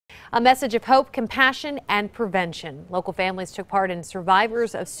A message of hope, compassion, and prevention. Local families took part in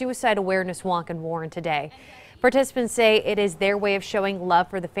Survivors of Suicide Awareness Walk in Warren today. Participants say it is their way of showing love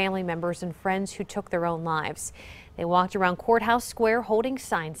for the family members and friends who took their own lives. They walked around Courthouse Square holding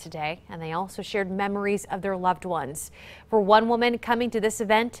signs today, and they also shared memories of their loved ones. For one woman, coming to this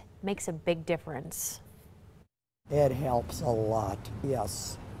event makes a big difference. It helps a lot,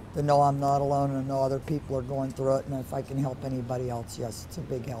 yes. To know I'm not alone and know other people are going through it, and if I can help anybody else, yes, it's a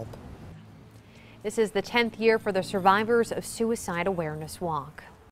big help. This is the 10th year for the Survivors of Suicide Awareness Walk.